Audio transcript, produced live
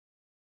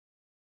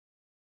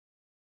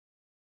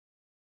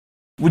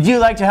Would you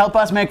like to help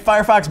us make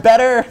Firefox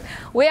better?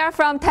 We are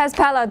from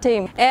TestPilot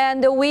team,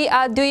 and we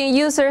are doing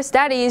user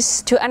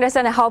studies to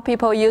understand how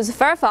people use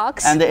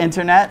Firefox and the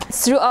internet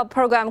through a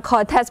program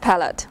called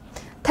TestPilot.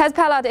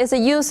 TestPilot is a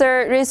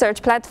user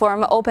research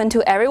platform open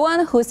to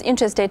everyone who's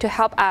interested to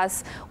help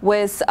us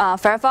with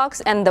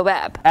Firefox and the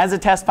web. As a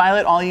test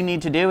pilot, all you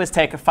need to do is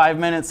take a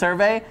 5-minute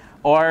survey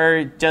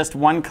or just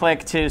one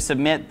click to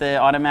submit the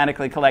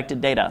automatically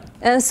collected data.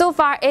 And so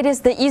far, it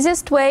is the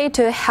easiest way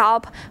to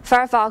help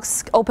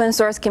Firefox open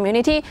source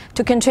community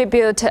to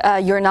contribute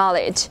your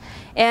knowledge.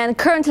 And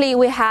currently,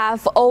 we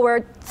have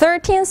over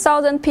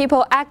 13,000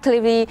 people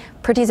actively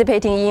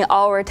participating in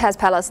our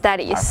TestPilot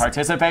studies. Our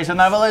participation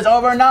level is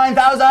over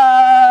 9,000!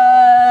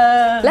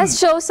 Let's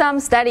show some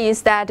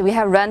studies that we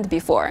have run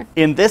before.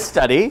 In this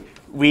study,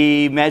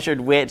 we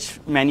measured which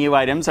menu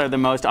items are the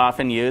most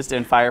often used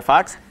in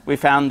Firefox. We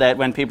found that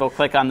when people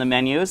click on the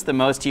menus, the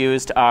most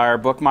used are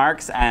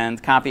bookmarks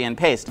and copy and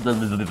paste.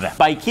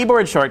 By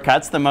keyboard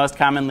shortcuts, the most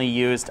commonly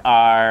used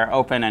are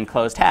open and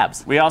close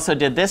tabs. We also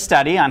did this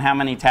study on how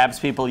many tabs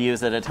people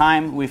use at a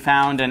time. We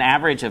found an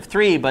average of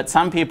 3, but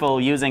some people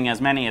using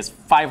as many as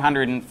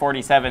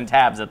 547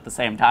 tabs at the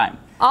same time.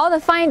 All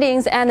the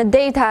findings and the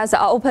data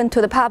are open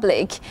to the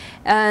public.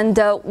 And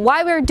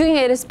why we're doing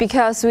it is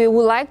because we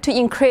would like to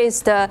increase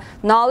the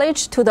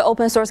knowledge to the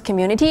open source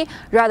community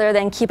rather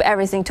than keep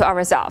everything to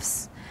ourselves.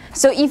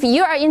 So if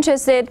you are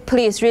interested,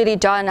 please really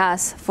join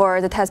us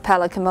for the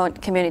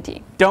TestPilot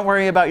community. Don't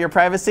worry about your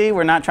privacy.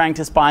 We're not trying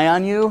to spy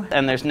on you,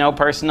 and there's no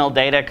personal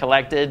data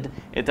collected.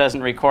 It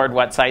doesn't record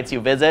what sites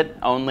you visit,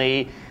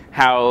 only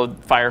how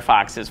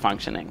Firefox is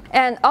functioning.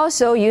 And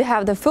also, you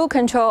have the full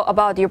control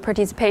about your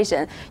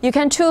participation. You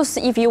can choose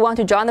if you want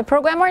to join the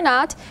program or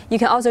not. You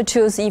can also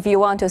choose if you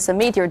want to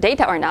submit your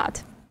data or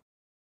not.